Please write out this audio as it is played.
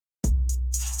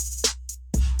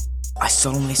I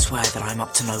solemnly swear that I'm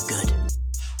up to no good.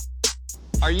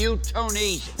 Are you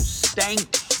Tony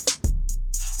Stank?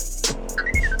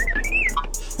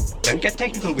 Don't get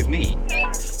technical with me.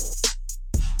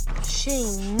 She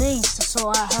needs to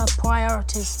sort out her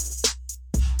priorities.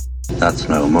 That's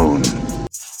no moon.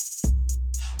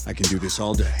 I can do this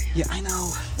all day. Yeah, I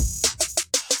know.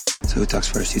 So who talks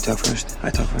first? You talk first? I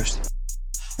talk first.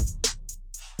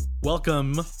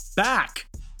 Welcome back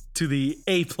to the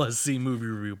A+C Movie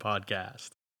Review Podcast.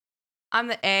 I'm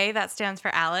the A, that stands for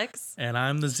Alex. And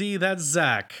I'm the Z, that's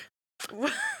Zach.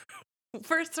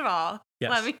 First of all,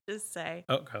 Yes. let me just say,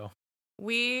 Go.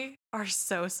 we are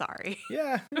so sorry.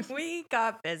 Yeah. We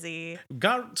got busy.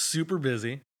 Got super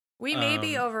busy. We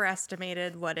maybe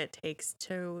overestimated what it takes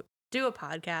to do a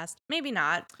podcast. Maybe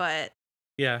not, but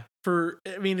Yeah. We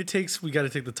got to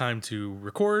take the time to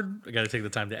record. We got to take the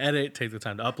time to edit, take the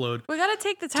time to upload. we got to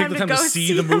take the Take time the to time go to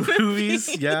see the movie.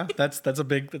 movies. Yeah, that's a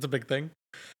big thing.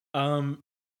 And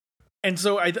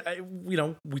so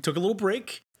we took a little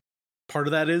break. Part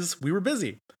of that is we were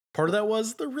busy. Part of that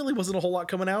was there really wasn't a whole lot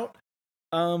coming out.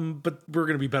 But we're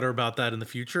gonna be better about that in the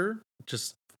future.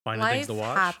 Just finding things to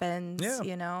watch. Life happens, Yeah.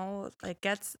 you know,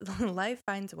 life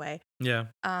finds a way. Yeah.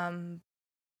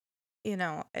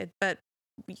 But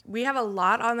we have a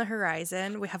lot on the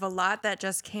horizon. We have a lot that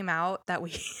just came out that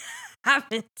we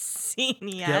haven't seen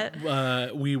yet.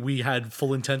 Yep. We had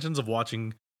full intentions of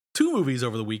watching 2 movies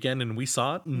over the weekend, and we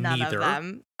saw None neither.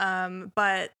 of them.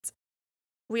 But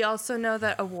we also know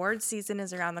that award season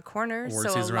is around the corner. Award So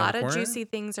a season's around lot the of corner. juicy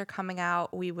things are coming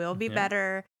out. We will be Yeah.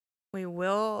 better. We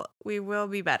will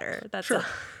be better. That's Sure. all.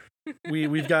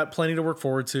 We've got plenty to work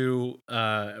forward to.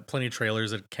 Plenty of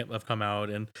trailers that have come out,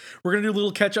 and we're gonna do a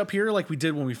little catch up here, like we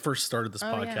did when we first started this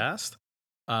Oh, yeah. podcast.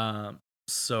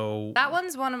 So That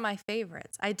one's one of my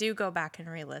favorites. I do go back and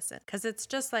re-listen because it's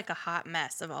just like a hot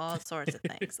mess of all sorts of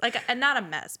things. And not a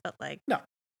mess, but No.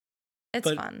 it's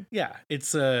But, fun. Yeah,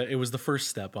 it was the first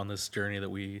step on this journey that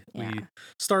we Yeah.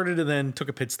 started and then took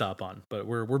a pit stop on. But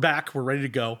we're back. We're ready to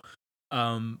go.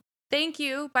 Thank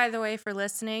you, by the way, for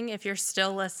listening. If you're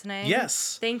still listening,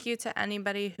 Yes. Thank you to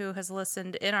anybody who has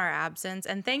listened in our absence,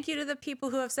 and thank you to the people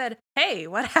who have said, "Hey,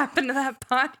 what happened to that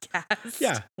podcast?"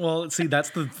 Yeah. Well, see,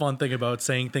 that's the fun thing about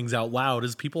saying things out loud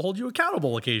is people hold you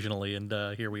accountable occasionally, and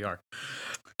here we are.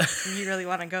 You really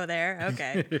want to go there?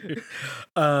 Okay.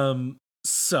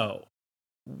 So,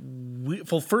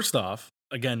 first off,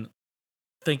 again,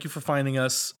 thank you for finding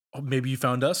us. Maybe you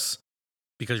found us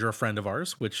because you're a friend of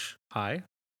ours, which, hi.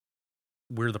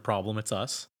 We're the problem. It's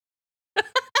us.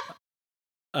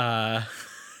 Or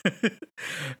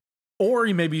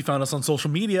maybe you found us on social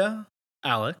media.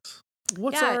 Alex,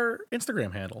 what's Yeah. our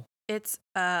Instagram handle? It's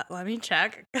let me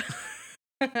check.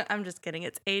 I'm just kidding.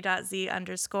 It's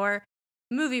a.z_movie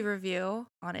review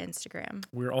on Instagram.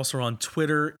 We're also on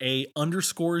Twitter,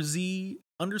 _Z_movie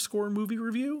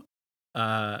review.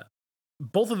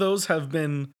 Both of those have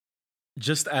been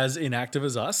just as inactive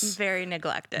as us. Very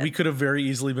neglected. We could have very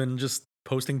easily been just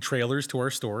posting trailers to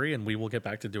our story, and we will get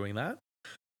back to doing that.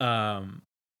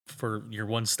 For your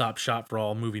one-stop shop for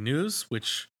all movie news,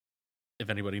 which, if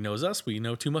anybody knows us, we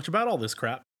know too much about all this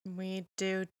crap. We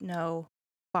do know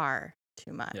far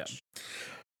too much. Yeah.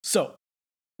 So,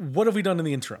 what have we done in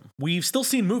the interim? We've still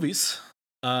seen movies.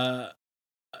 Looking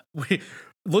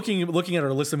at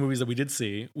our list of movies that we did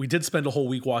see, we did spend a whole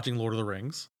week watching Lord of the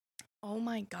Rings. Oh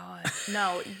my God.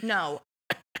 No.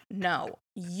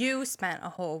 You spent a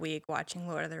whole week watching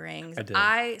Lord of the Rings. I did.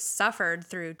 I suffered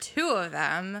through 2 of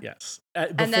them Yes.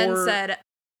 and then said,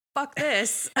 fuck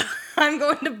this. I'm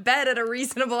going to bed at a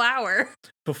reasonable hour.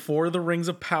 Before the Rings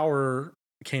of Power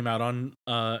came out on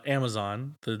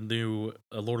Amazon, the new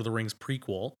Lord of the Rings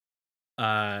prequel,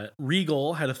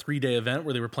 Regal had a 3-day event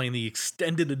where they were playing the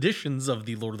extended editions of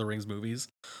the Lord of the Rings movies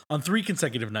on 3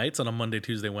 consecutive nights on a Monday,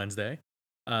 Tuesday, Wednesday.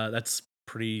 That's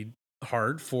pretty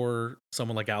hard for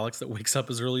someone like Alex that wakes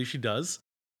up as early as she does.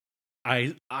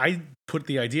 I put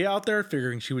the idea out there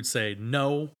figuring she would say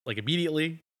no, like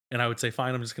immediately. And I would say,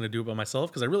 fine, I'm just going to do it by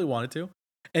myself because I really wanted to.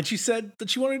 And she said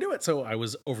that she wanted to do it. So I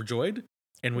was overjoyed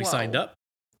and we signed up.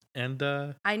 And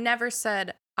I never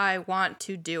said I want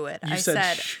to do it. You I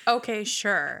said, said, okay,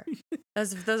 sure.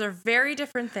 Those are very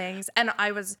different things. And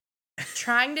I was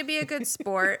trying to be a good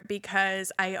sport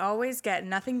because I always get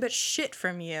nothing but shit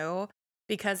from you.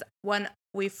 Because when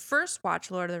we first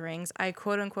watched Lord of the Rings, I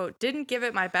quote unquote didn't give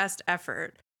it my best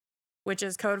effort, which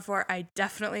is code for I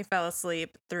definitely fell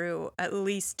asleep through at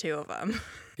least 2 of them.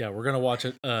 yeah, we're going to watch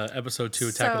episode 2,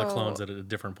 Attack of the Clones, at a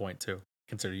different point too.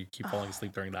 Consider you keep falling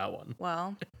asleep during that one.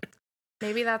 Well,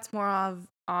 maybe that's more of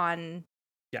on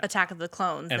Attack of the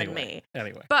Clones than me.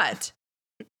 Anyway. But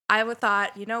I would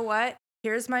thought, you know what?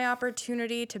 Here's my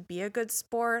opportunity to be a good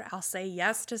sport. I'll say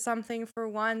yes to something for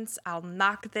once. I'll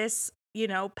knock this,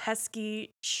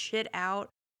 pesky shit out.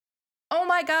 Oh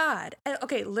my God.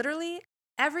 Okay, literally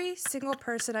every single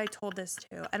person I told this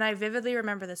to, and I vividly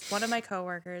remember this, one of my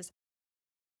coworkers,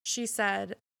 she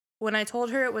said, when I told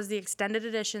her it was the extended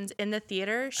editions in the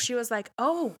theater, she was like,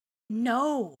 oh,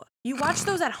 no, you watch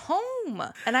those at home.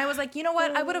 And I was like, you know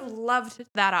what? I would have loved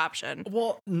that option.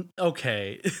 Well,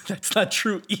 okay, that's not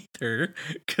true either.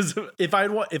 Because if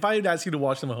I had asked you to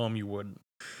watch them at home, you wouldn't.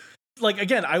 Like,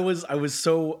 again, I was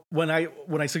so when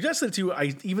I suggested it to you,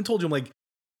 I even told you, I'm like,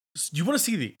 you want to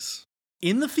see these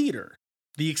in the theater,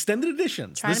 the extended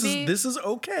editions. This is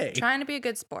okay. Trying to be a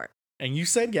good sport. And you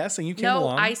said yes, and you came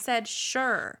along. No, I said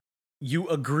sure. You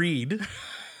agreed.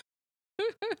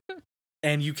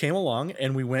 And you came along,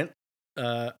 and we went.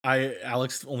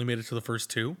 Alex only made it to the first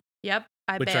two. Yep,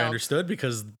 which bailed. I understood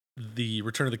because the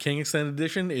Return of the King extended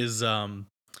edition is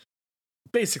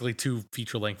basically 2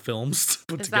 feature-length films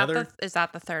put together. Is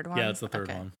that the third one? Yeah, it's the third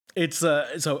one. It's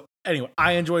so anyway,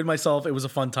 I enjoyed myself. It was a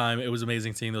fun time. It was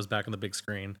amazing seeing those back on the big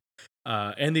screen.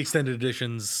 And the extended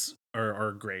editions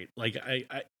are great. Like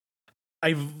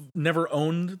I've never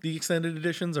owned the extended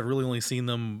editions. I've really only seen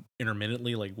them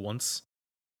intermittently, like once.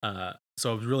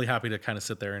 So I was really happy to kind of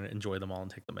sit there and enjoy them all and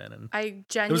take them in. And I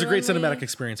genuinely it was a great cinematic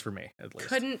experience for me, at least.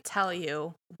 Couldn't tell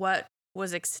you what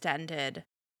was extended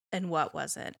and what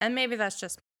wasn't. And maybe that's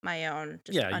just my own.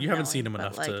 You haven't seen them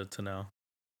enough to know.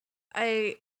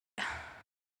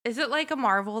 Is it like a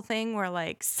Marvel thing where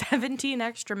like 17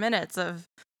 extra minutes of?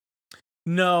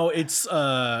 No, it's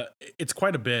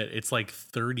quite a bit. It's like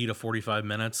 30 to 45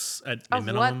 minutes at minimum.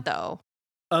 Of what though?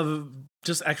 Of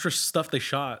just extra stuff they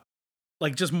shot.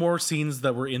 Like just more scenes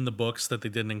that were in the books that they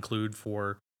didn't include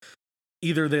for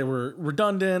either they were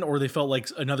redundant or they felt like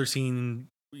another scene,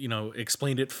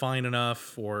 explained it fine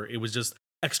enough, or it was just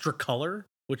extra color,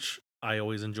 which I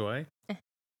always enjoy.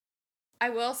 I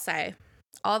will say,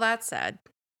 all that said,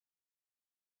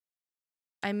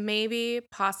 I may be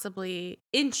possibly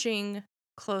inching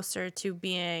closer to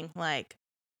being like,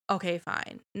 okay,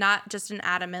 fine. Not just an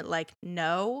adamant like,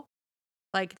 no.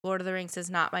 Like, Lord of the Rings is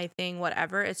not my thing,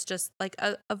 whatever. It's just, like,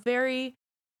 a very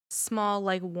small,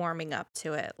 like, warming up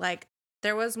to it. Like,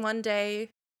 there was one day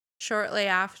shortly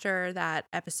after that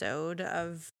episode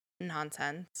of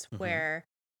Nonsense where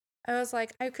I was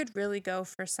like, I could really go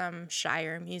for some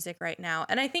Shire music right now.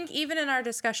 And I think even in our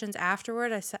discussions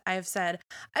afterward, I've said,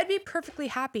 I'd be perfectly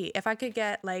happy if I could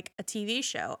get, like, a TV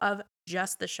show of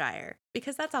just the Shire.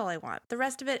 Because that's all I want. The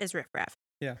rest of it is riffraff.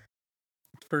 Yeah.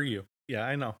 For you. Yeah,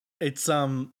 I know. It's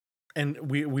and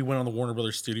we went on the Warner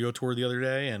Brothers studio tour the other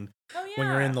day, and when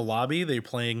you're in the lobby, they're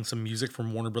playing some music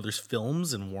from Warner Brothers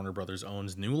films, and Warner Brothers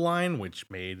owns New Line, which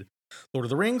made Lord of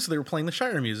the Rings. So they were playing the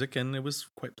Shire music, and it was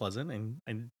quite pleasant,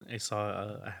 and I saw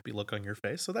a happy look on your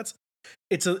face. So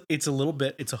it's a little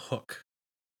bit, it's a hook.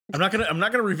 I'm not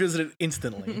gonna revisit it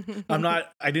instantly.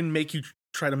 I didn't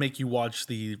try to make you watch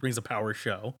the Rings of Power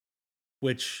show,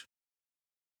 which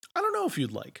I don't know if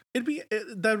you'd like. That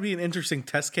would be an interesting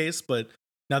test case, but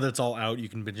now that it's all out, you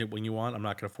can binge it when you want. I'm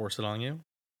not going to force it on you.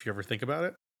 If you ever think about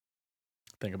it,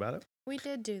 think about it. We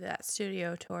did do that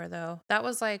studio tour, though. That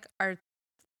was like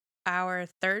our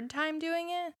third time doing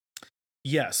it.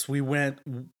 Yes, we went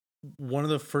one of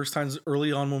the first times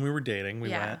early on when we were dating. We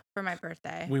went for my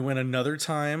birthday. We went another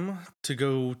time to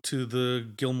go to the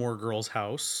Gilmore Girls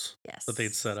house that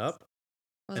they'd set up.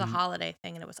 It was a holiday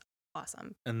thing, and it was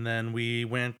awesome. And then we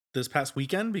went this past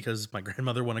weekend because my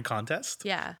grandmother won a contest.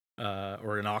 Yeah.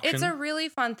 Or an auction. It's a really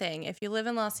fun thing. If you live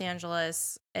in Los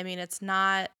Angeles, I mean, it's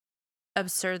not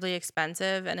absurdly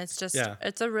expensive, and it's just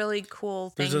it's a really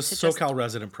cool thing. There's a SoCal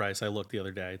resident price. I looked the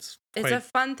other day. It's a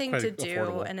fun thing to do,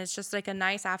 affordable. And it's just like a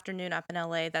nice afternoon up in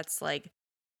LA. That's like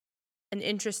an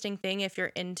interesting thing if you're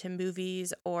into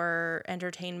movies or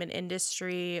entertainment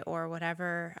industry or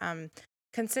whatever.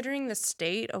 Considering the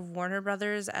state of Warner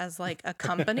Brothers as like a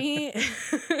company,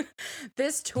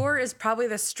 this tour is probably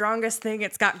the strongest thing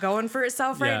it's got going for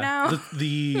itself right now.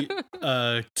 The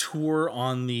tour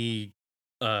on the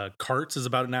carts is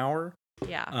about an hour.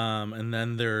 Yeah. And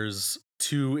then there's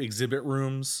 2 exhibit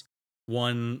rooms.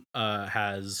 One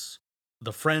has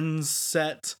the Friends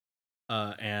set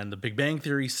and the Big Bang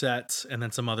Theory set, and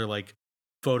then some other like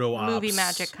photo ops. Movie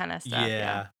magic kind of stuff.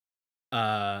 Yeah.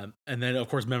 And then of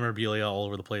course memorabilia all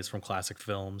over the place from classic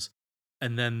films.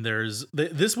 And then there's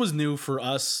this was new for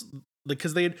us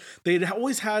because they'd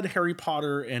always had Harry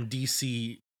Potter and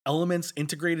DC elements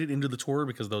integrated into the tour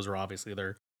because those are obviously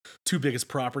their 2 biggest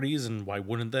properties, and why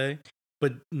wouldn't they?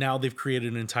 but now they've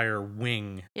created an entire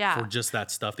wing Yeah. for just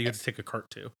that stuff that you have to take a cart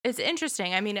to. It's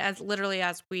interesting. I mean, as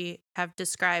we have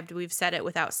described, we've said it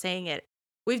without saying it.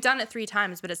 We've done it 3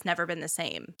 times, but it's never been the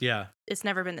same. Yeah. It's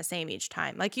never been the same each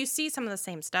time. Like, you see some of the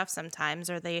same stuff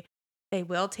sometimes, or they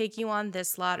will take you on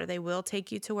this lot, or they will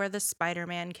take you to where the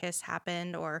Spider-Man kiss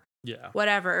happened, or Yeah.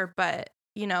 whatever. But,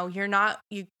 you're not,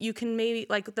 you can maybe,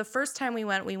 like, the first time we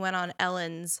went on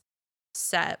Ellen's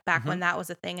set back when that was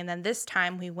a thing. And then this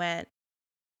time we went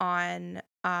on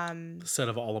The set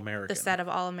of All American. the set of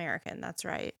All American. That's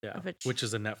right. Yeah. Which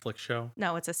is a Netflix show.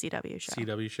 No, it's a CW show.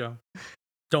 CW show.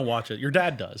 Don't watch it. Your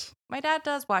dad does. My dad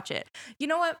does watch it. You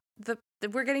know what?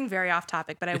 We're getting very off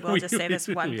topic, but I will just say this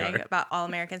one thing about All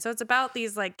American. So it's about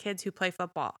these like kids who play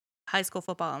football, high school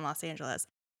football in Los Angeles.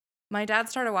 My dad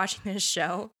started watching this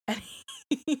show, and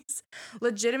he's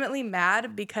legitimately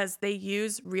mad because they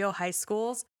use real high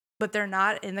schools, but they're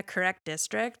not in the correct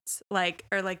districts,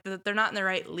 they're not in the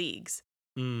right leagues.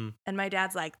 Mm. And my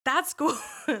dad's like, that school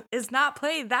is not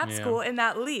playing that school in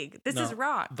that league. This is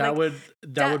wrong. That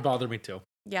would bother me too.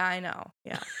 Yeah, I know.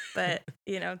 Yeah. But,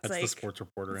 it's That's like the sports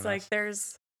reporter it's in like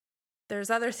us. there's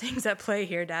other things at play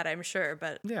here, Dad, I'm sure.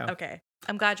 But Yeah. okay.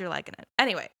 I'm glad you're liking it.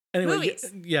 Anyway,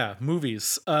 movies. Yeah,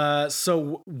 movies.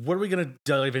 So what are we gonna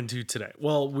dive into today?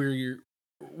 Well,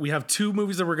 we have 2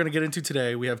 movies that we're gonna get into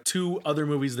today. We have 2 other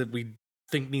movies that we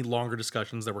think need longer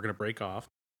discussions that we're gonna break off.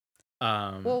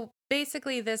 Well,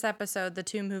 basically this episode, the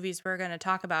 2 movies we're going to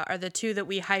talk about are the 2 that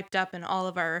we hyped up in all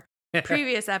of our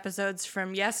previous episodes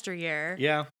from yesteryear.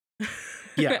 Yeah.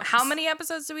 Yeah. How many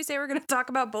episodes did we say we're going to talk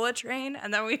about Bullet Train?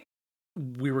 And then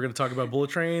we were going to talk about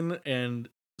Bullet Train, and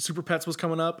Super Pets was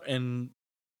coming up, and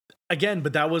again,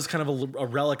 but that was kind of a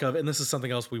relic of, and this is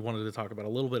something else we wanted to talk about a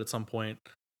little bit at some point.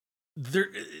 There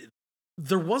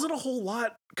wasn't a whole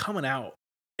lot coming out,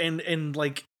 and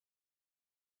like,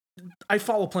 I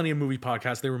follow plenty of movie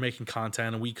podcasts. They were making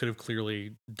content, and we could have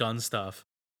clearly done stuff,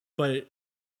 but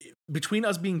between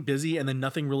us being busy and then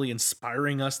nothing really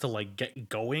inspiring us to like get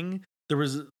going, it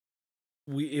was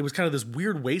kind of this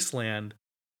weird wasteland,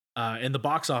 and the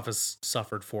box office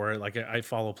suffered for it. Like, I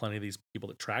follow plenty of these people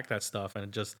that track that stuff, and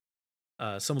it just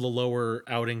some of the lower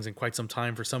outings in quite some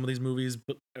time for some of these movies,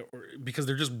 but because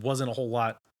there just wasn't a whole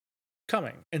lot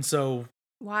coming, and so.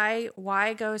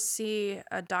 Why go see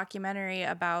a documentary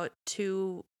about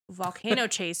 2 volcano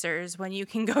chasers when you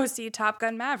can go see Top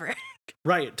Gun Maverick?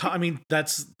 Right. I mean,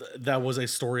 that was a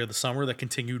story of the summer that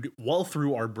continued well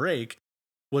through our break,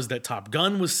 was that Top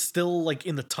Gun was still like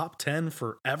in the top 10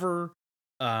 forever.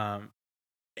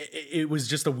 It was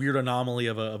just a weird anomaly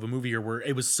of a movie here where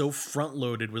it was so front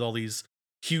loaded with all these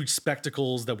huge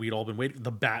spectacles that we'd all been waiting.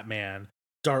 The Batman,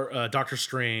 Doctor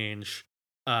Strange,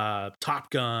 Top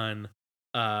Gun,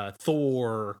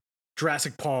 Thor,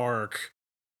 Jurassic Park.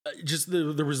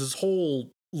 There was this whole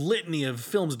litany of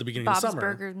films at the beginning Bob's of the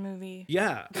summer. Burgers movie.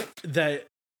 Yeah,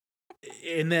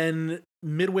 and then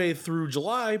midway through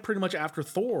July, pretty much after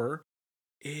Thor,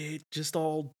 it just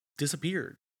all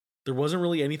disappeared. There wasn't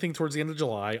really anything towards the end of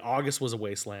July. August was a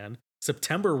wasteland.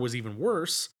 September was even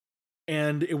worse,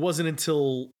 and it wasn't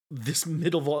until this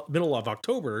middle of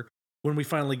October when we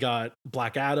finally got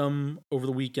Black Adam over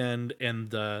the weekend and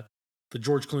the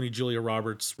George Clooney, Julia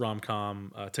Roberts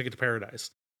rom-com, Ticket to Paradise,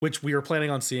 which we are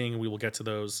planning on seeing, and we will get to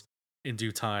those in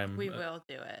due time. We will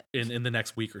do it in the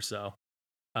next week or so.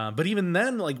 But even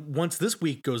then, like, once this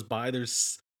week goes by,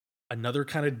 there's another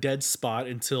kind of dead spot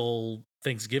until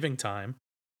Thanksgiving time.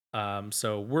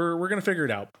 So we're gonna figure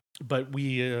it out. But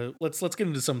we let's get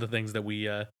into some of the things that we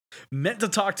meant to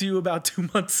talk to you about 2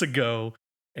 months ago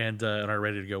and are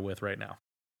ready to go with right now.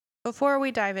 Before we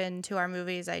dive into our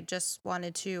movies, I just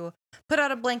wanted to put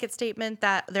out a blanket statement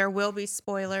that there will be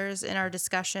spoilers in our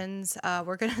discussions.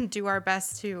 We're going to do our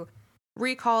best to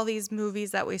recall these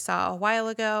movies that we saw a while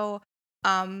ago.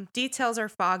 Details are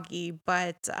foggy,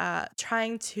 but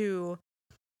trying to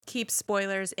keep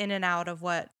spoilers in and out of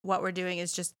what we're doing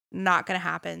is just not going to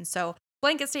happen. So,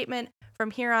 blanket statement, from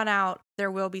here on out,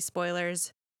 there will be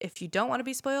spoilers. If you don't want to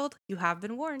be spoiled, you have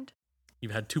been warned.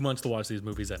 You've had 2 months to watch these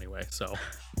movies anyway, so.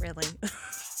 Really?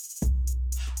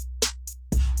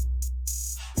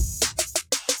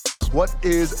 What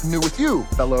is new with you,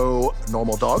 fellow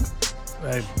normal dog?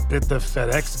 I bit the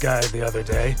FedEx guy the other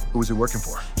day. Who was he working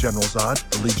for? General Zod,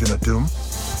 the Legion of Doom?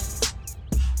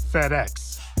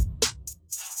 FedEx.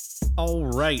 All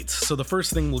right, so the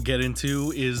first thing we'll get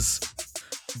into is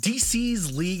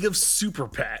DC's League of Super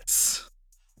Pets.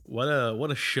 What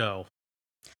a show.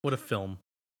 What a film.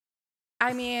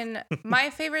 I mean,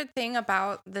 my favorite thing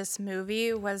about this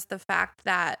movie was the fact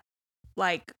that,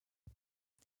 like,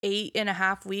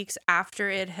 8.5 weeks after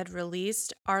it had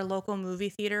released, our local movie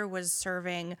theater was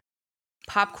serving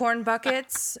popcorn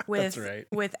buckets with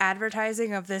with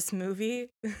advertising of this movie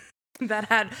that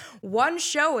had one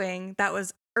showing that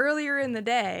was earlier in the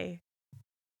day.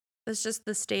 That's just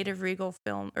the state of Regal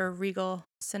film or Regal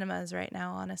cinemas right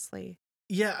now, honestly.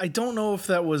 Yeah, I don't know if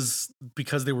that was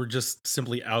because they were just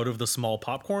simply out of the small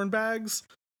popcorn bags,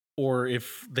 or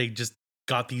if they just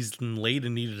got these late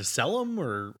and needed to sell them,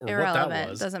 or what that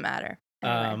was. Doesn't matter.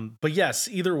 Anyway. But yes,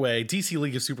 either way, DC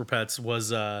League of Super Pets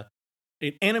was an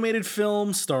animated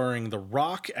film starring The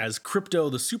Rock as Crypto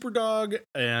the Superdog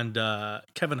and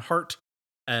Kevin Hart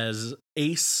as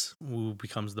Ace, who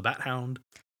becomes the Bat Hound.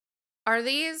 Are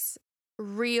these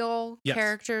real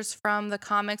characters from the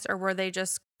comics, or were they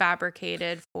just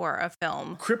fabricated for a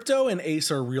film? Crypto and Ace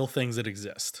are real things that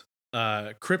exist.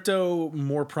 Crypto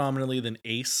more prominently than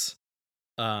Ace,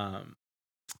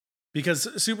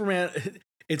 because Superman.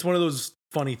 It's one of those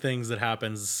funny things that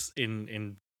happens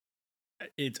in.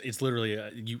 It's literally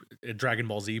a Dragon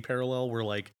Ball Z parallel where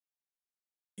like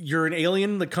you're an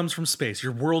alien that comes from space.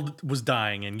 Your world was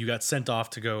dying and you got sent off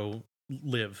to go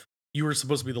live. You were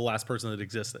supposed to be the last person that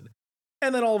existed.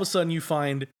 And then all of a sudden you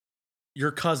find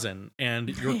your cousin and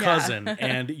your cousin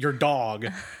and your dog.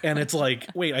 And it's like,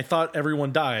 wait, I thought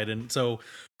everyone died. And so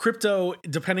Crypto,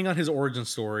 depending on his origin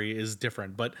story, is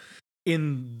different. But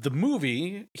in the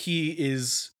movie, he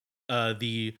is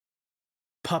the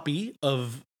puppy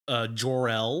of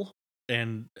Jor-El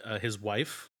and his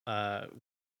wife. I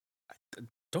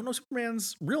don't know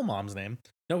Superman's real mom's name.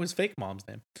 No, his fake mom's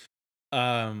name.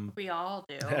 We all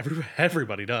do.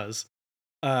 Everybody does.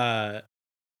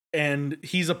 And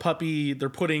he's a puppy. They're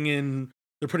putting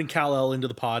Kal-El into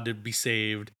the pod to be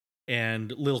saved,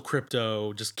 and little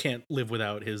Crypto just can't live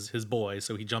without his boy,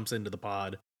 so he jumps into the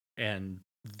pod, and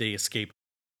they escape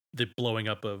the blowing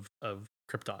up of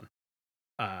Krypton.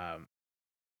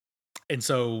 And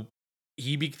so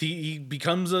he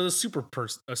becomes a super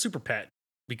pet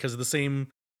because of the same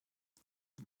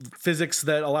physics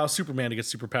that allow Superman to get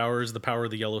superpowers, the power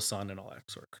of the yellow sun, and all that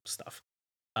sort of stuff.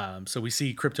 So we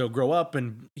see Crypto grow up,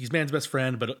 and he's man's best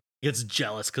friend, but gets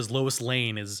jealous because Lois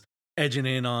Lane is edging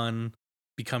in on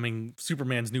becoming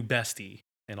Superman's new bestie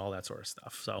and all that sort of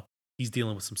stuff. So he's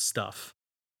dealing with some stuff.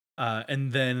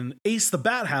 And then Ace the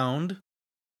Bat Hound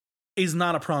is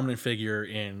not a prominent figure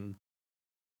in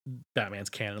Batman's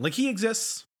canon. Like, he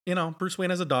exists, Bruce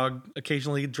Wayne has a dog,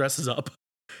 occasionally dresses up.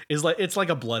 It's like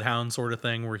a bloodhound sort of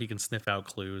thing where he can sniff out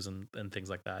clues and things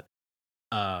like that.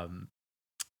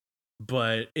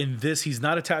 But in this, he's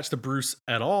not attached to Bruce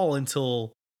at all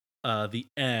until the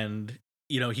end.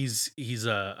 He's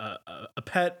a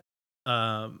pet in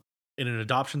an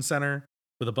adoption center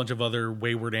with a bunch of other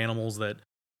wayward animals that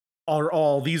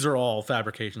these are all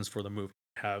fabrications for the movie.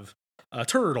 Have a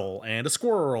turtle and a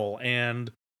squirrel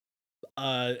and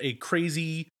a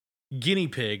crazy guinea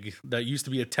pig that used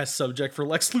to be a test subject for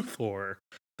Lex Luthor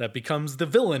that becomes the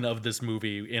villain of this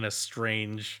movie in a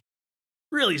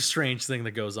really strange thing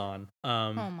that goes on.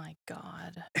 Oh my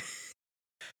God.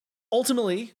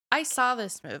 Ultimately, I saw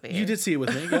this movie. You did see it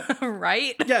with me, yeah.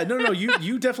 Right? Yeah, no,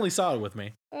 you definitely saw it with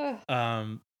me.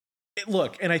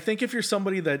 Look, and I think if you're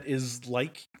somebody that is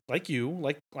like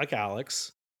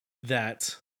Alex,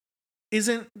 that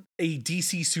isn't a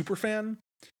DC super fan,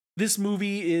 this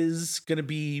movie is gonna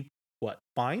be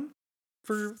fine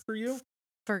for you?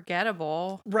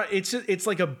 Forgettable. Right. It's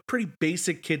like a pretty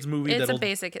basic kids movie.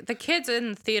 The kids in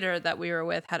the theater that we were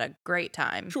with had a great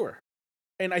time. Sure.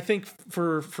 And I think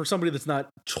for somebody that's not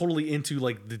totally into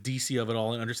like the DC of it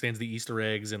all and understands the Easter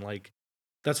eggs and like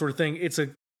that sort of thing, it's a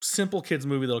simple kids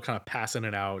movie that'll kind of pass in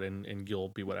and out and you'll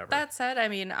be whatever. That said, I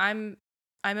mean, I'm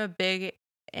a big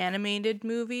animated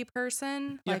movie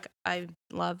person. Yeah. Like, I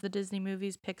love the Disney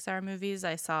movies, Pixar movies.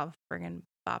 I saw friggin'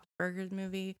 Bob's Burgers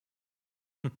movie.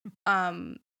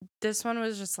 This one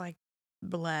was just like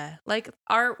bleh. Like,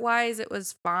 art wise, it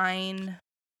was fine.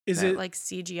 Is it like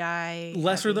CGI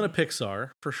lesser heavy? than a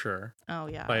Pixar for sure? Oh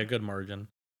yeah, by a good margin.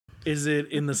 Is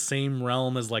it in the same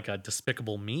realm as like a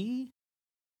Despicable Me?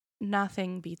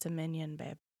 Nothing beats a Minion,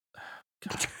 babe.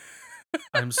 God.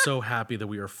 I'm so happy that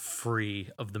we are free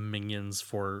of the Minions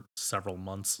for several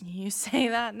months. You say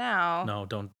that now. No,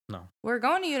 don't. No. We're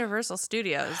going to Universal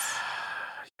Studios.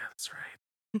 Yeah, that's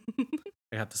right.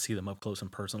 I got to see them up close and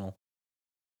personal.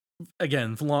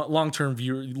 Again, long-term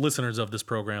listeners of this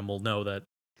program will know that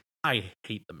I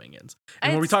hate the Minions.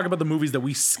 And when we talk about the movies that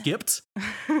we skipped,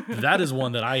 that is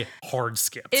one that I hard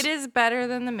skipped. It is better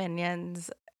than the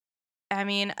Minions. I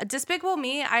mean, Despicable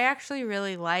Me, I actually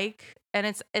really like, and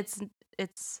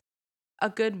it's a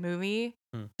good movie.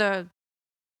 The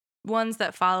ones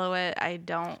that follow it, I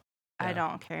don't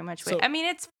carry much weight. So- I mean,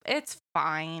 it's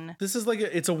fine. This is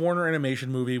it's a Warner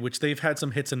Animation movie, which they've had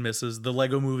some hits and misses. The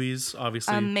Lego movies,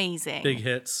 obviously, Amazing. big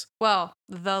hits. Well,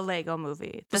 the Lego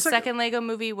movie. The second Lego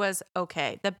movie was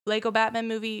okay. The Lego Batman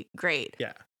movie, great.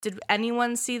 Yeah. Did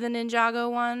anyone see the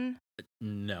Ninjago one?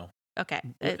 No. Okay.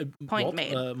 Point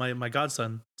made. My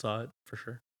godson saw it for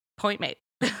sure. Point made.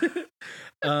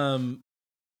 And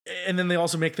then they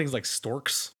also make things like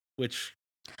Storks, which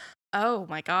Oh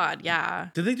my God, yeah.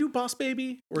 did they do Boss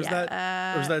Baby, or is that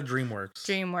DreamWorks?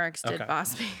 DreamWorks did Okay.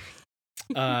 Boss Baby.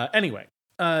 Anyway,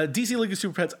 DC League of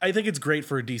Super Pets. I think it's great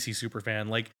for a DC super fan.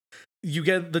 Like, you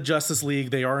get the Justice League;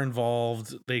 they are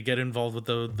involved. They get involved with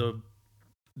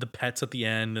the pets at the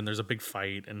end, and there's a big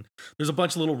fight, and there's a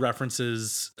bunch of little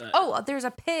references. Oh, there's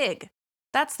a pig.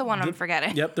 That's the one I'm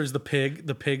forgetting. Yep, there's the pig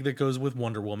that goes with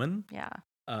Wonder Woman. Yeah.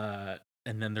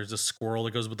 And then there's a squirrel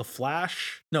that goes with the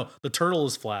Flash. No, the turtle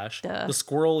is Flash. Duh. The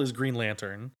squirrel is Green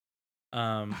Lantern.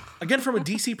 Again, from a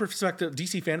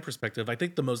DC fan perspective, I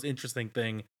think the most interesting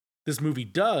thing this movie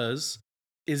does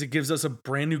is it gives us a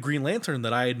brand new Green Lantern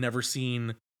that I had never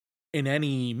seen in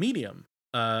any medium.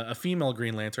 A female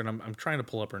Green Lantern. I'm trying to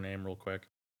pull up her name real quick.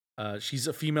 She's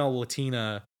a female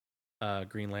Latina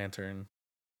Green Lantern.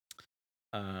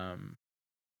 No,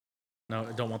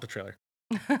 I don't want the trailer.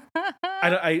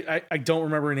 I don't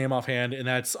remember her name offhand, and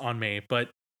that's on me. But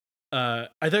I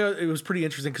thought it was pretty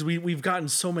interesting because we've gotten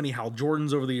so many Hal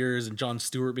Jordans over the years, and Jon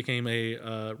Stewart became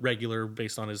a regular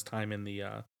based on his time in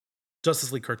the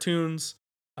Justice League cartoons.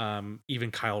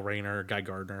 Even Kyle Rayner, Guy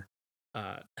Gardner,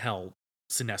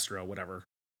 Sinestro, whatever.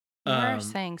 You're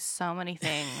saying so many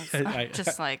things.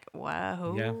 Just like,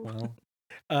 wow. Yeah,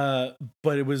 well.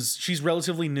 But she's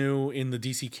relatively new in the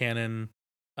DC canon.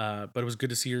 But it was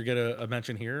good to see her get a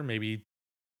mention here. Maybe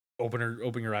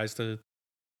open your eyes to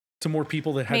more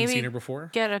people that hadn't seen her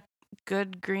before. Get a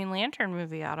good Green Lantern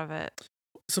movie out of it.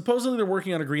 Supposedly they're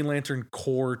working on a Green Lantern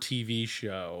core TV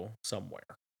show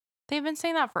somewhere. They've been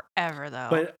saying that forever, though.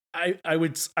 But I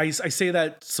say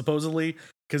that supposedly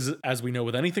because, as we know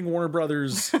with anything Warner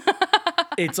Brothers,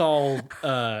 it's all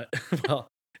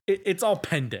it's all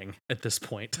pending at this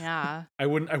point. Yeah. I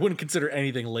wouldn't consider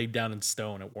anything laid down in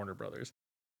stone at Warner Brothers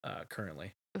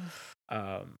currently.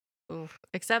 Oof.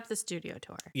 Except the studio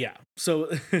tour. Yeah.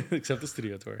 So except the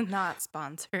studio tour. Not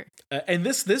sponsored. And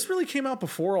this really came out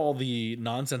before all the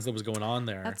nonsense that was going on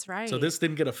there. That's right. So this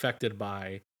didn't get affected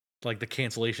by like the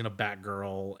cancellation of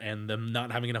Batgirl and them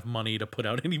not having enough money to put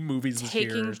out any movies this year.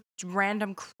 Taking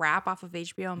random crap off of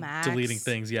HBO Max. Deleting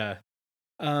things, yeah.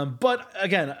 But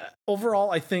again,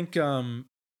 overall, I think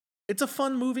it's a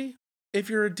fun movie. If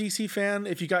you're a DC fan,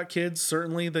 if you got kids,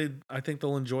 certainly I think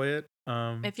they'll enjoy it.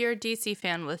 If you're a DC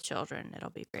fan with children,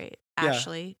 it'll be great. Yeah.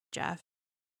 Ashley, Jeff,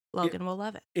 Logan will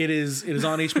love it. It is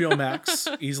on HBO Max,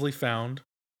 easily found.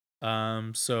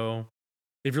 So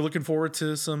if you're looking forward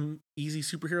to some easy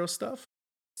superhero stuff.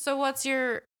 So what's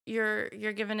you're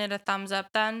giving it a thumbs up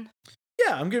then?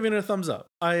 Yeah, I'm giving it a thumbs up.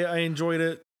 I enjoyed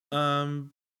it. I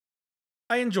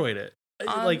enjoyed it.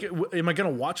 Like, am I gonna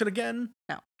watch it again?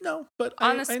 No. But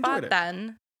on I the enjoyed spot it.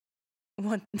 then.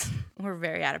 What? We're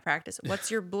very out of practice. What's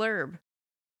your blurb?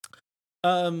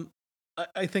 I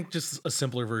think just a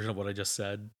simpler version of what I just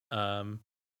said.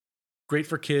 Great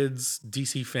for kids,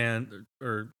 DC fan,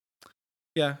 or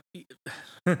yeah,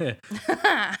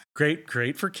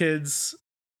 great for kids.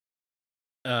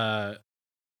 Fine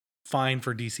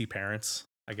for DC parents,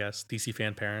 I guess. DC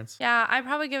fan parents. Yeah, I'd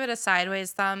probably give it a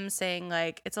sideways thumb, saying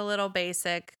like it's a little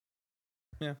basic.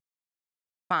 Yeah.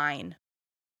 Fine.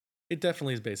 It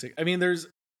definitely is basic. I mean,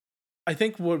 I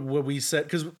think what we said,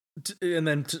 because, and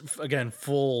then again,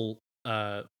 full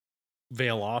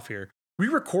veil off here. We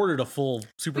recorded a full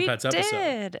Super Pets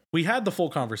episode. We had the full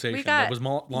conversation. That was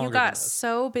longer. You got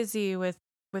so busy with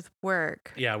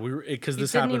work. Yeah, we were, because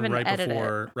this happened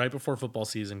right before football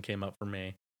season came up for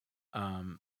me,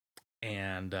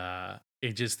 and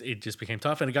it just became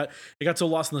tough, and it got so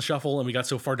lost in the shuffle, and we got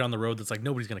so far down the road that's like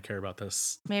nobody's gonna care about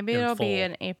this. Maybe it'll be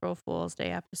an April Fool's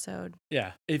Day episode.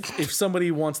 Yeah, if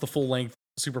somebody wants the full length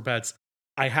Super Pets,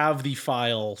 I have the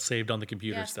file saved on the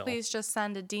computer still. Please just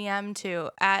send a DM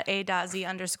to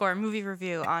 @a.z_movie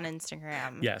review on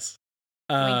Instagram. Yes.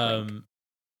 Wink, wink.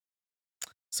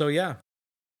 So yeah,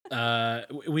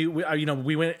 we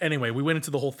went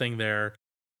into the whole thing there.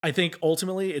 I think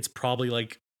ultimately it's probably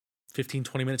like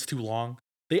 15-20 minutes too long.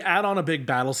 They add on a big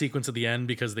battle sequence at the end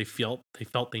because they felt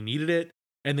they needed it,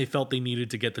 and they felt they needed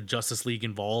to get the Justice League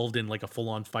involved in like a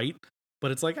full-on fight.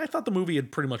 But it's like, I thought the movie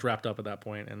had pretty much wrapped up at that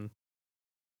point, and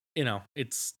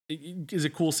is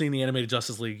it cool seeing the animated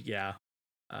Justice League? Yeah.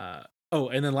 Oh,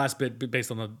 and then last bit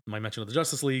based on my mention of the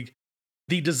Justice League,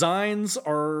 the designs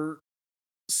are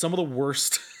some of the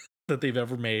worst that they've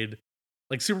ever made.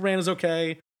 Like Superman is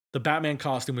okay. The Batman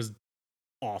costume is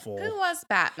awful. Who was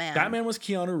Batman? Batman was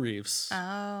Keanu Reeves.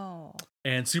 Oh.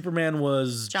 And Superman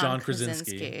was John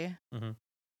Krasinski. Mm-hmm.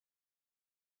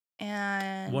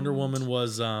 And Wonder Woman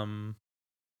was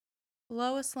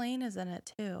Lois Lane is in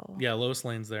it too. Yeah, Lois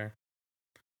Lane's there.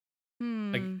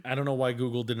 I don't know why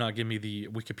Google did not give me the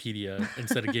Wikipedia.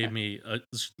 Instead, it gave me a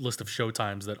list of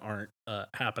showtimes that aren't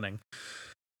happening.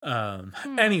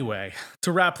 Anyway,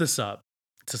 to wrap this up,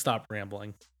 to stop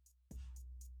rambling,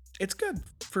 it's good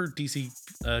for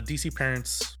DC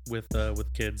parents with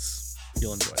kids.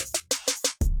 You'll enjoy it.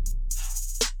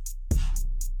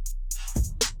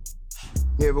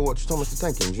 You ever watch Thomas the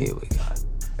Tank Engine? Here we go.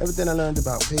 Everything I learned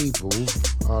about people,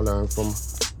 I learned from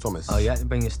Thomas. Oh, you had to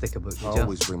bring your sticker book, did I you?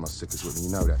 always bring my stickers with me,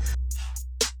 you know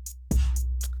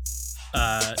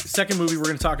that. Second movie we're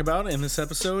going to talk about in this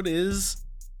episode is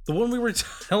the one we were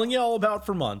telling you all about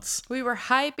for months. We were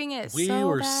hyping it We so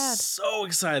were bad. so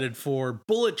excited for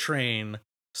Bullet Train,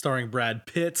 starring Brad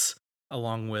Pitt,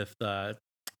 along with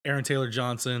Aaron Taylor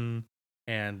Johnson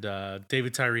and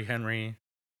David Tyree Henry.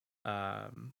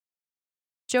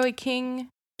 Joey King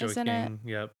Joey is in King,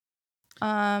 yep.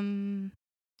 it.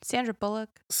 Sandra Bullock.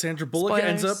 Sandra Bullock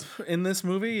ends up Spoilers. in this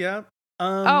movie, yeah.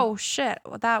 Oh shit!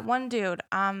 That one dude.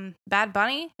 Bad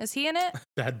Bunny, is he in it?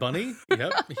 Bad Bunny,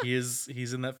 yep. He's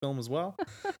in that film as well.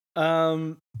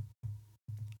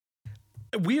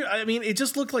 It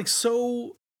just looked like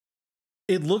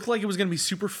it looked like it was going to be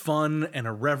super fun and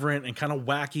irreverent and kind of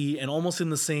wacky and almost in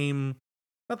the same,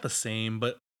 not the same,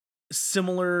 but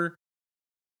similar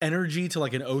energy to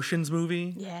like an Ocean's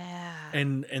movie. Yeah.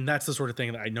 And that's the sort of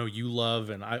thing that I know you love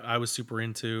and I was super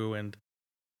into. And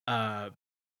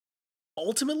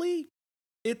ultimately,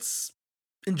 it's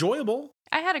enjoyable.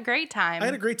 I had a great time. I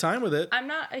had a great time with it. I'm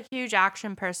not a huge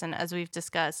action person, as we've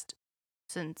discussed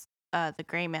since The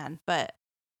Gray Man, but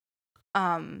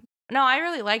no, I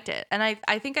really liked it. And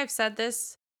I think I've said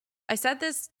this. I said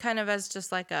this kind of as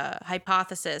just like a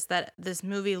hypothesis that this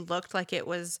movie looked like it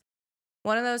was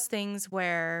one of those things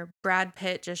where Brad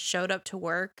Pitt just showed up to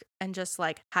work and just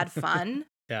like had fun.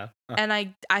 Yeah. And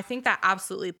I think that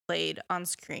absolutely played on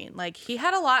screen. Like he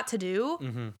had a lot to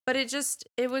do, but it just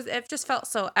felt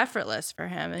so effortless for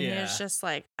him. And he was just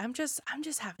like, I'm just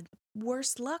having the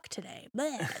worst luck today.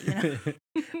 Bleh, you know?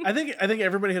 I think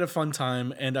everybody had a fun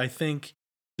time, and I think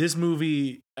this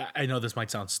movie, I know this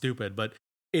might sound stupid, but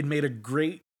it did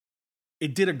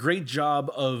a great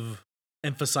job of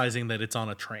emphasizing that it's on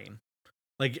a train.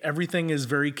 Like everything is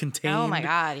very contained. Oh my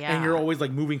God, yeah. And you're always like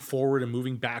moving forward and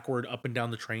moving backward up and down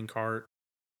the train cart.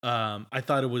 I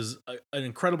thought it was an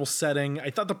incredible setting. I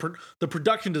thought the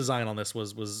production design on this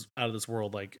was out of this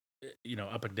world, like, you know,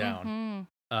 up and down.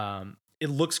 It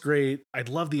looks great. I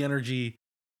love the energy,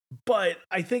 but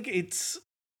I think it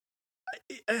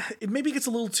maybe gets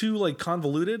a little too like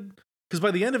convoluted, because by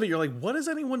the end of it, you're like, what is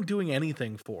anyone doing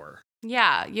anything for?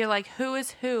 Yeah, you're like, who is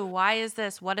who? Why is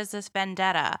this? What is this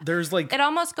vendetta? There's like, it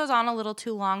almost goes on a little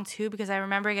too long too, because I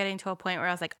remember getting to a point where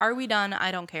I was like, are we done?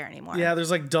 I don't care anymore. Yeah, there's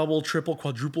like double, triple,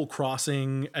 quadruple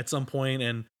crossing at some point,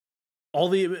 and all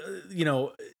the, you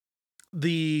know,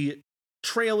 the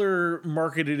trailer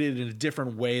marketed it in a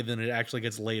different way than it actually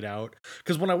gets laid out.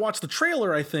 Because when I watch the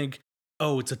trailer, I think,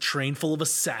 oh, it's a train full of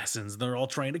assassins. They're all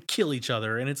trying to kill each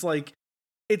other. And it's like,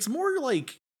 it's more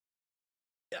like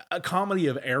a comedy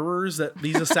of errors that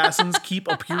these assassins keep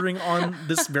appearing on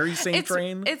this very same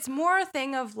train. It's more a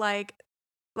thing of like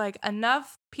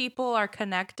enough people are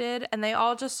connected and they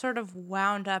all just sort of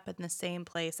wound up in the same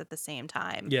place at the same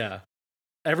time. Yeah.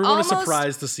 Everyone is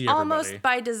surprised to see everybody. Almost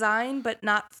by design, but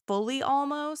not fully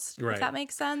almost. Right. If that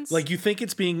makes sense. Like you think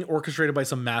it's being orchestrated by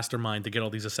some mastermind to get all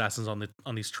these assassins on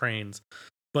these trains,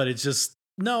 but it's just,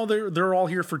 no, they're all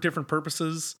here for different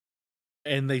purposes.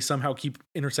 And they somehow keep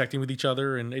intersecting with each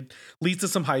other, and it leads to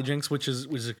some hijinks, which is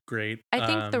great. I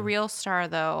think the real star,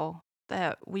 though,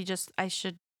 that I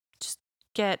should just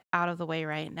get out of the way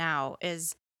right now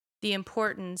is the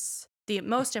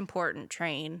most important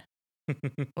train,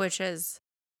 which is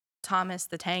Thomas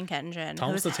the Tank Engine.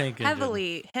 Thomas the Tank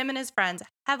Engine. Him and his friends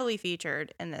heavily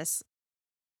featured in this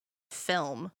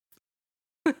film.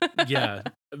 Yeah,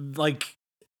 like.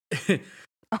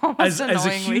 Almost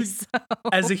annoyingly so.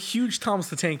 As a huge Thomas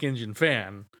the Tank Engine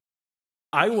fan,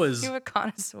 I was... You're a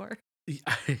connoisseur.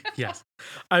 Yes.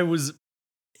 I was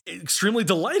extremely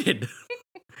delighted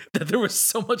that there was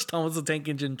so much Thomas the Tank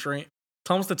Engine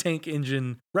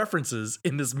references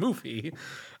in this movie.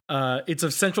 It's a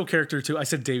central character to... I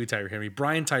said David Tyree Henry.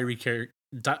 Brian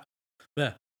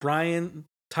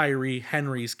Tyree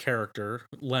Henry's character,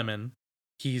 Lemon.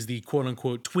 He's the quote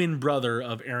unquote twin brother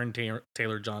of Aaron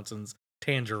Taylor Johnson's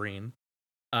Tangerine.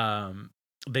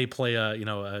 They play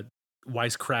a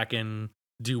wisecracking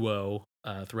duo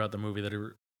throughout the movie that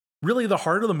are really the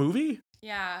heart of the movie.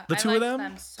 Yeah, the two of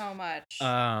them so much.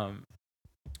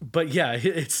 But yeah,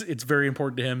 it's very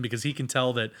important to him because he can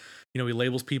tell that he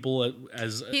labels people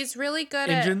as he's really good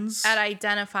engines. at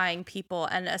identifying people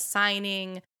and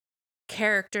assigning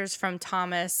characters from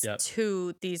Thomas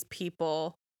to these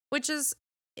people, which is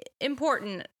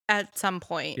important at some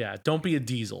point. Yeah, don't be a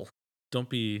diesel. Don't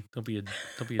be a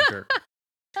jerk.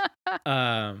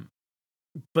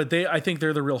 But I think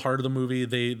they're the real heart of the movie.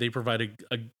 They provide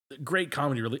a great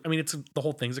comedy relief. I mean, the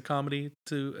whole thing's a comedy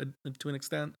to an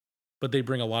extent, but they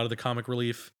bring a lot of the comic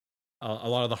relief, a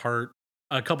lot of the heart,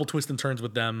 a couple twists and turns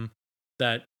with them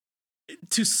that,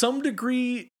 to some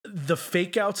degree, the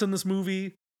fake outs in this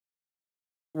movie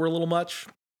were a little much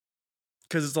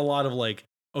because it's a lot of like,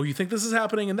 oh, you think this is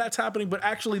happening and that's happening, but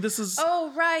actually this is.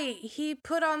 Oh, right. He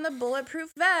put on the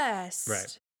bulletproof vest.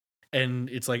 Right. And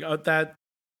it's like, oh, that.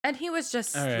 And he was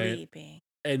just sleeping.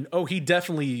 And he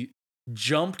definitely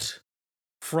jumped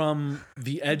from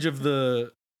the edge of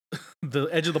the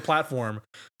edge of the platform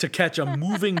to catch a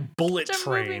moving bullet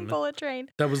train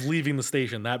that was leaving the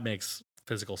station. That makes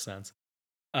physical sense.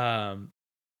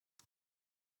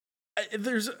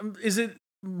 Is it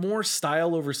more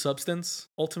style over substance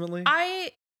ultimately?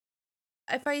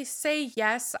 If I say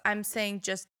yes, I'm saying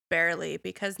just barely,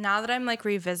 because now that I'm like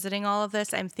revisiting all of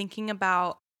this, I'm thinking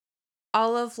about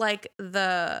all of like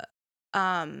the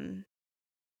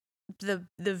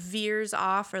veers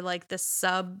off, or like the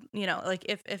sub, like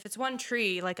if it's one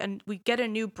tree, like we get a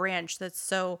new branch that's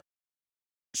so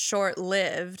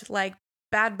short-lived, like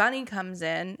Bad Bunny comes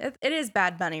in. It is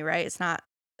Bad Bunny, right?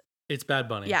 It's Bad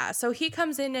Bunny. Yeah, so he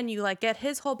comes in and you like get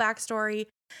his whole backstory,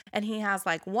 and he has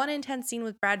like one intense scene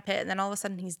with Brad Pitt, and then all of a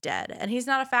sudden he's dead, and he's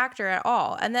not a factor at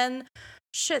all. And then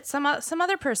some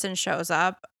other person shows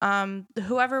up,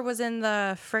 whoever was in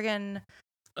the friggin'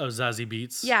 Zazie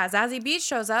Beetz. Yeah, Zazie Beetz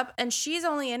shows up, and she's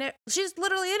literally in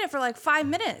it for like 5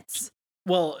 minutes.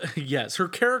 Well, yes, her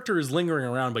character is lingering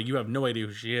around, but you have no idea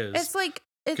who she is. It's like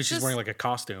because she's wearing like a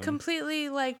costume. Completely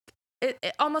like it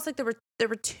almost like there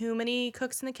were too many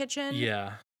cooks in the kitchen.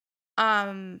 Yeah.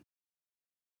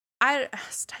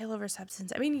 Style over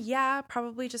substance. I mean, yeah,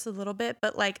 probably just a little bit,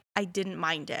 but like I didn't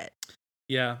mind it.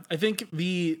 Yeah, I think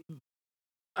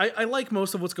I like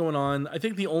most of what's going on. I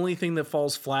think the only thing that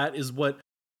falls flat is what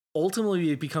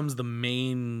ultimately becomes the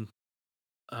main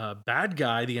bad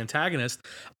guy, the antagonist.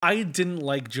 I didn't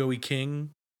like Joey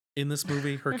King in this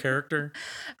movie, her character.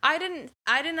 I didn't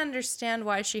understand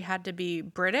why she had to be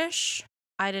British.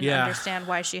 I didn't understand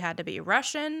why she had to be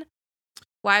Russian.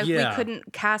 Why we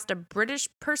couldn't cast a British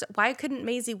person. Why couldn't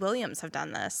Maisie Williams have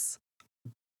done this?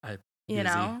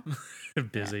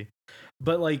 Busy.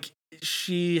 But like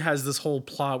she has this whole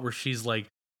plot where she's like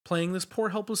playing this poor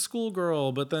helpless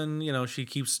schoolgirl, but then she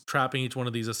keeps trapping each one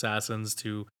of these assassins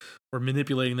or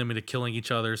manipulating them into killing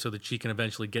each other so that she can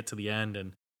eventually get to the end.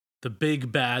 And the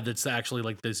big bad that's actually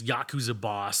like this Yakuza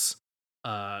boss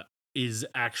is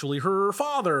actually her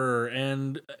father,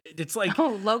 and it's like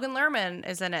Logan Lerman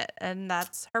is in it, and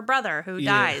that's her brother who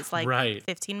dies like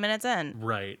 15 minutes in.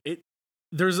 Right.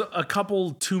 There's a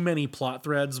couple too many plot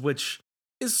threads, which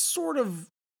is sort of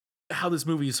how this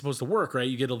movie is supposed to work, right?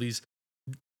 You get all these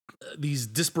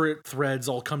disparate threads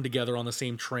all come together on the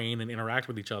same train and interact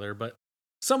with each other, but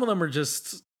some of them are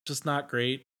just not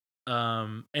great.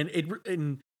 And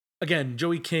again,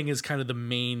 Joey King is kind of the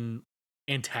main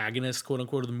antagonist, quote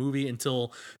unquote, of the movie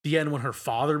until the end when her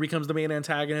father becomes the main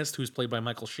antagonist, who's played by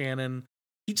Michael Shannon.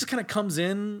 He just kind of comes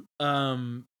in,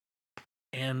 and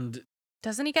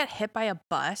doesn't he get hit by a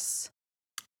bus?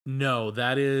 No,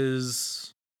 that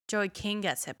is Joey King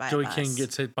gets hit by a bus. Joey King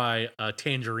gets hit by a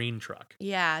tangerine truck.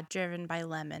 Yeah, driven by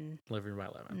Lemon.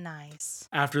 Nice.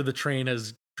 After the train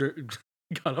has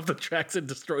gone off the tracks and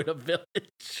destroyed a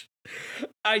village.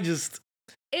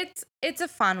 It's a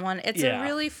fun one. It's a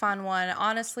really fun one.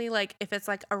 Honestly, like if it's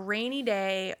like a rainy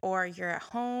day or you're at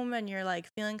home and you're like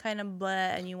feeling kind of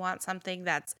bleh and you want something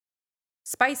that's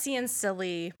spicy and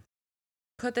silly,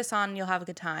 put this on and you'll have a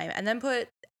good time. And then put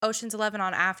Ocean's 11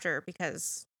 on after,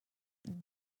 because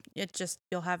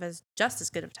you'll have just as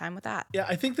good of time with that. Yeah,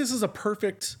 I think this is a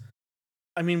perfect.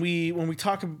 I mean, when we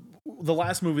talk, the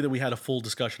last movie that we had a full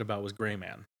discussion about was Gray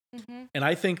Man, and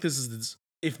I think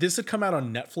if this had come out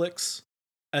on Netflix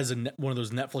as one of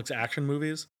those Netflix action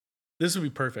movies, this would be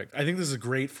perfect. I think this is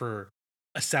great for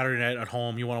a Saturday night at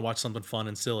home. You want to watch something fun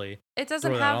and silly. It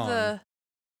doesn't have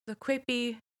the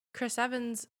quippy Chris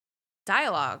Evans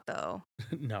dialogue though.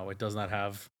 No, it does not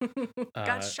have.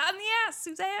 Got shot in the ass,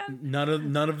 Suzanne.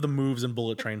 None of the moves in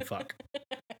Bullet Train fuck.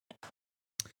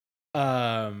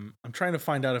 I'm trying to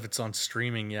find out if it's on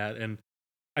streaming yet, and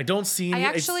I don't see. I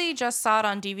actually just saw it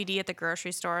on DVD at the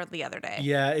grocery store the other day.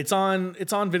 Yeah, it's on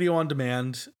video on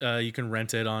demand. You can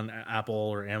rent it on Apple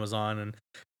or Amazon, and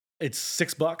it's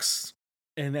 $6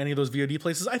 in any of those VOD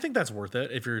places. I think that's worth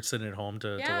it if you're sitting at home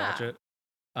to watch it.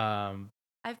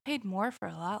 I've paid more for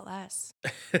a lot less.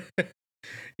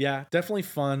 Yeah, definitely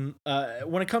fun.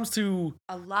 When it comes to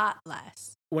a lot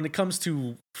less. When it comes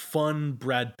to fun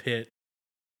Brad Pitt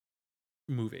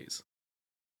movies,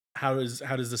 how does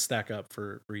this stack up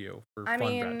for you? Brad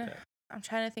Pitt? I'm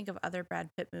trying to think of other Brad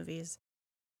Pitt movies.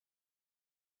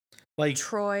 Like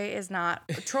Troy is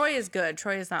good.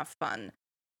 Troy is not fun.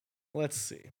 Let's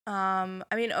see.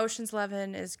 Ocean's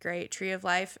 11 is great. Tree of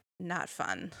Life, not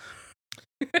fun.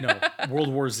 No,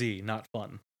 World War Z, not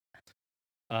fun.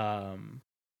 Trying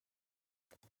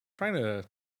to.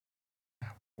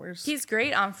 He's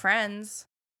great on Friends.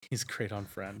 He's great on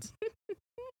Friends.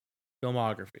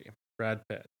 Filmography: Brad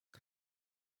Pitt.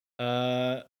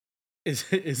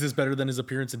 Is this better than his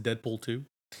appearance in Deadpool 2?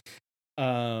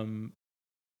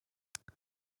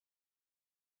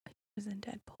 Was in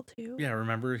Deadpool 2. Yeah,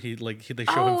 remember they show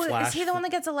him flash. Is he the one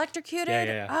that gets electrocuted?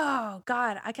 Yeah. Oh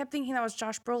God, I kept thinking that was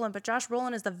Josh Brolin, but Josh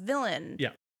Brolin is the villain. Yeah.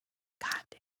 God,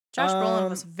 Josh Brolin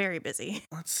was very busy.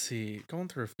 Let's see, going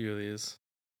through a few of these,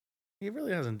 he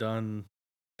really hasn't done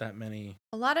that many.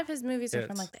 A lot of his movies are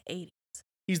from like the 80s.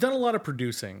 He's done a lot of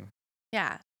producing.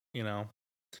 Yeah. You know,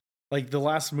 like the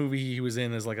last movie he was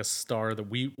in is like a star that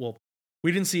we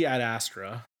didn't see Ad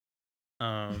Astra.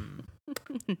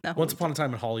 No. Once Upon a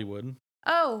Time in Hollywood.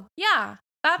 Oh, yeah.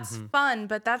 That's fun,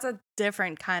 but that's a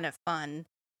different kind of fun.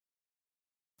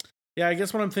 Yeah, I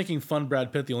guess when I'm thinking fun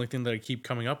Brad Pitt, the only thing that I keep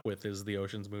coming up with is the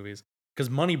Ocean's movies. Because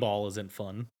Moneyball isn't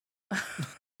fun.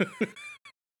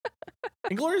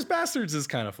 Inglourious Bastards is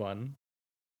kind of fun.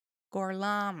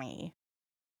 Gorlami.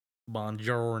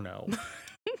 Buongiorno.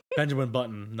 Benjamin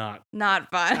Button, not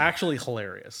fun. Actually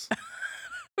hilarious.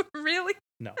 Really?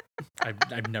 No,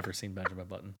 I've never seen Benjamin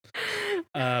Button.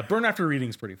 Burn After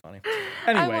Reading's pretty funny.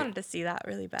 Anyway, I wanted to see that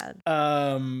really bad.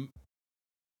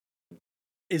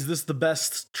 Is this the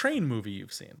best train movie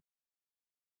you've seen?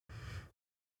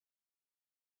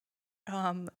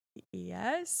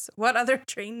 Yes. What other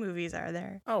train movies are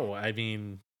there? Oh,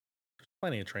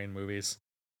 plenty of train movies.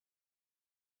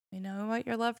 We know what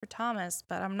your love for Thomas,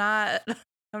 but I'm not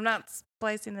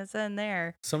splicing this in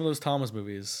there. Some of those Thomas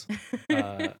movies.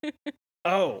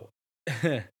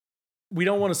 We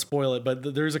don't want to spoil it,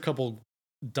 but there's a couple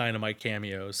dynamite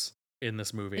cameos in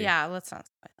this movie. Yeah, let's not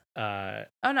spoil it.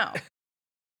 Oh no.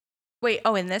 Wait,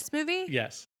 in this movie?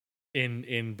 Yes.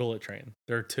 In Bullet Train.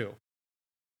 There are 2.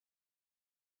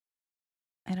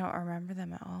 I don't remember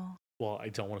them at all. Well, I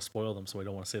don't want to spoil them, so I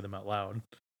don't want to say them out loud.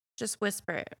 Just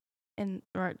whisper it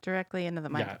directly into the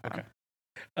microphone.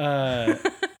 Yeah, okay.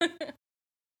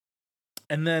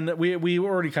 And then we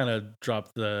already kind of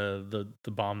dropped the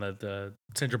bomb that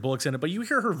Sandra Bullock's in it, but you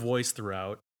hear her voice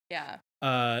throughout. Yeah.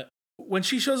 When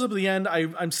she shows up at the end,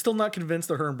 I'm still not convinced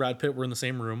that her and Brad Pitt were in the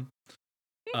same room.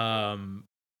 And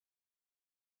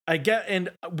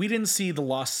we didn't see The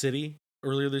Lost City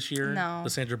earlier this year, no. The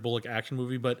Sandra Bullock action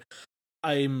movie, but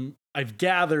I've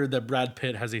gathered that Brad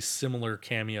Pitt has a similar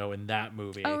cameo in that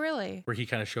movie. Oh, really? Where he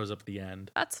kind of shows up at the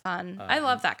end. That's fun. I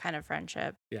love that kind of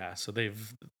friendship. Yeah, so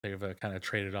they've kind of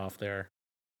traded off there.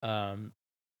 I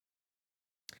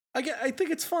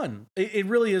think it's fun. It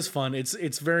really is fun.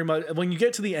 It's very much when you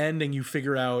get to the end and you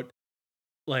figure out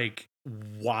like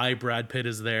why Brad Pitt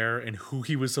is there and who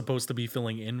he was supposed to be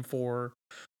filling in for.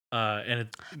 And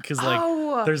because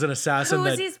there's an assassin. Who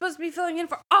is he supposed to be filling in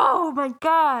for? Oh my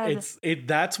god!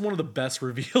 That's one of the best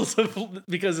reveals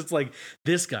because it's like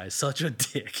this guy's such a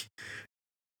dick.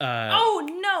 Oh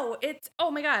no!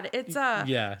 Oh my god! It's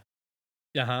yeah.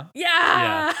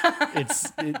 Yeah.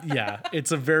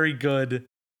 It's a very good.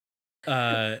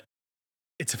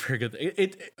 It's a very good.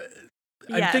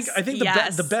 I think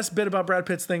the best bit about Brad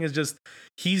Pitt's thing is just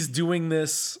he's doing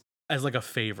this as like a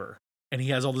favor, and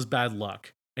he has all this bad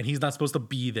luck. And he's not supposed to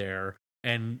be there,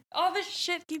 and all this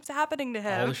shit keeps happening to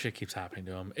him.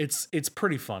 It's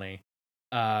pretty funny.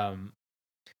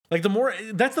 Like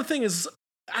that's the thing is,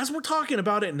 as we're talking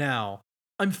about it now,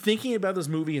 I'm thinking about this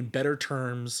movie in better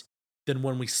terms than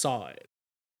when we saw it.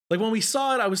 Like when we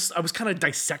saw it, I was kind of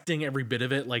dissecting every bit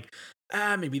of it. Like,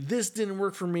 maybe this didn't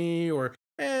work for me, or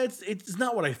it's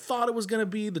not what I thought it was gonna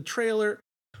be. The trailer.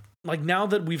 Like now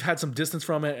that we've had some distance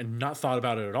from it and not thought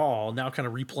about it at all, now kind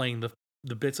of replaying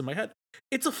the bits in my head.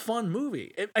 It's a fun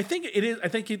movie. I think it is. I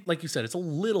think like you said, it's a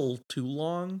little too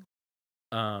long.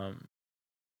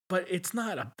 But it's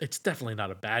not it's definitely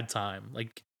not a bad time.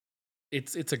 Like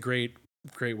it's a great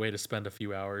way to spend a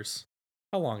few hours.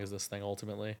 How long is this thing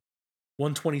ultimately?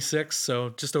 126, so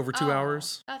just over 2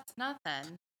 hours. That's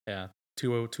nothing. Yeah,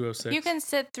 206. You can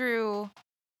sit through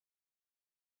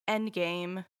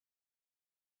Endgame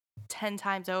 10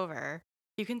 times over.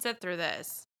 You can sit through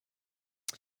this.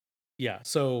 Yeah,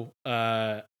 so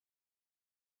to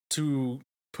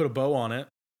put a bow on it,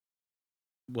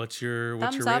 what's your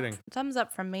rating? Thumbs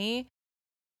up from me.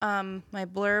 My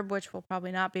blurb, which will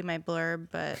probably not be my blurb,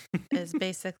 but is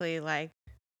basically like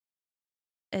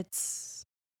it's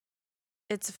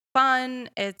fun,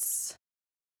 it's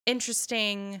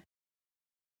interesting.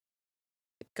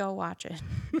 Go watch it.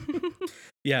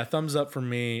 Yeah, thumbs up from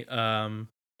me.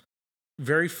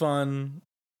 Very fun.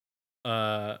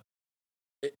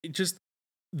 It just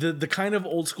the kind of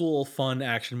old school fun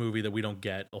action movie that we don't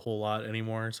get a whole lot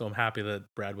anymore. So I'm happy that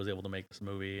Brad was able to make this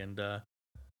movie, and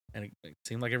it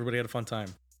seemed like everybody had a fun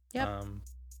time. Yep.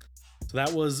 So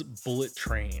that was Bullet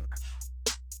Train.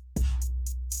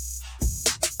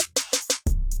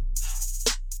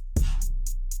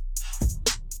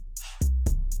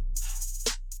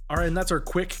 All right, and that's our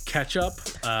quick catch up.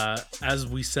 As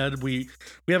we said, we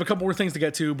have a couple more things to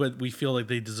get to, but we feel like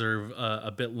they deserve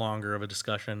a bit longer of a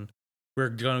discussion. We're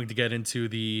going to get into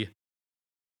the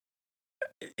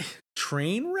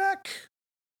train wreck,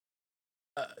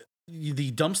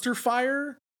 the dumpster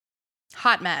fire,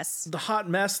 hot mess,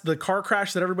 the car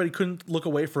crash that everybody couldn't look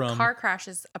away from. Car crash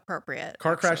is appropriate.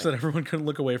 Crash that everyone couldn't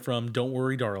look away from. Don't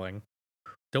worry, darling.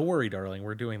 Don't worry, darling.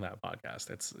 We're doing that podcast.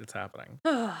 It's happening.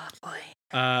 Oh boy.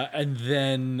 And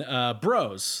then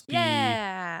Bros,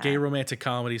 the gay romantic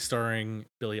comedy starring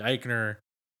Billy Eichner,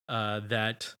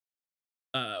 that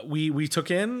we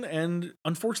took in and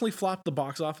unfortunately flopped the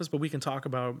box office, but we can talk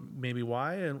about maybe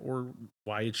why or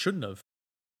why it shouldn't have.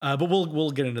 But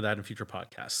we'll get into that in future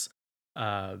podcasts.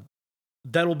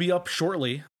 That'll be up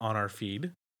shortly on our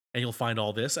feed, and you'll find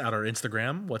all this at our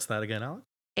Instagram. What's that again, Alex?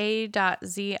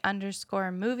 A.Z_movie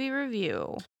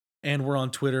review. And we're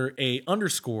on Twitter,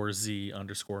 A_Z_movie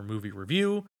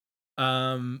review.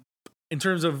 In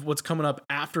terms of what's coming up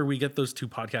after we get those two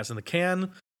podcasts in the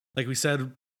can, like we said,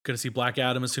 going to see Black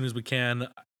Adam as soon as we can,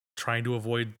 trying to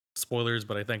avoid spoilers,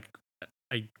 but I think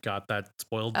I got that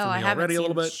spoiled for me already a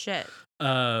little bit. Shit.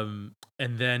 And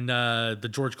then the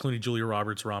George Clooney, Julia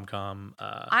Roberts rom-com.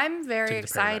 I'm very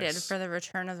excited for the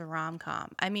return of the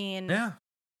rom-com. I mean, yeah.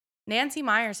 Nancy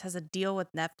Meyers has a deal with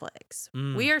Netflix.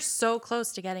 We are so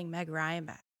close to getting Meg Ryan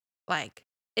back. Like,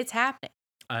 it's happening.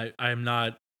 I'm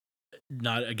not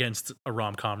against a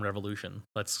rom-com revolution.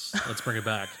 Let's bring it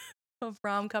back. A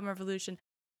rom-com revolution.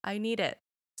 I need it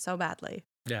so badly.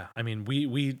 Yeah, I mean,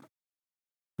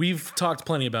 we've talked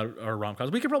plenty about our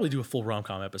rom-coms. We could probably do a full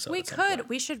rom-com episode. We could.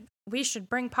 We should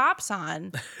bring Pops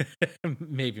on.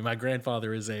 Maybe. My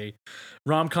grandfather is a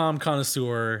rom-com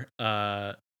connoisseur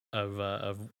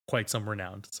of quite some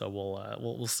renown. So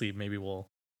we'll see. Maybe we'll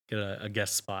get a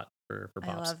guest spot for Pops.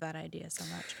 I love that idea so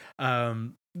much.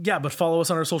 Yeah, but follow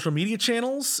us on our social media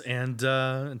channels, and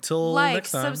until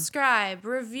next time, subscribe,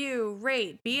 review,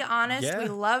 rate, be honest. Yeah. We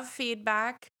love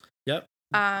feedback. Yep.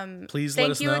 Please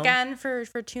let us know. Thank you again for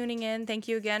tuning in. Thank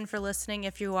you again for listening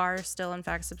if you are still in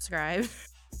fact subscribed.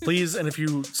 Please, and if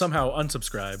you somehow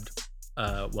unsubscribed,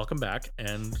 welcome back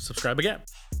and subscribe again.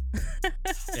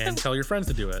 And tell your friends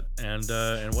to do it, and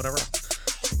whatever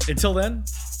else. Until then,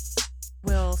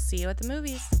 we'll see you at the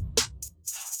movies.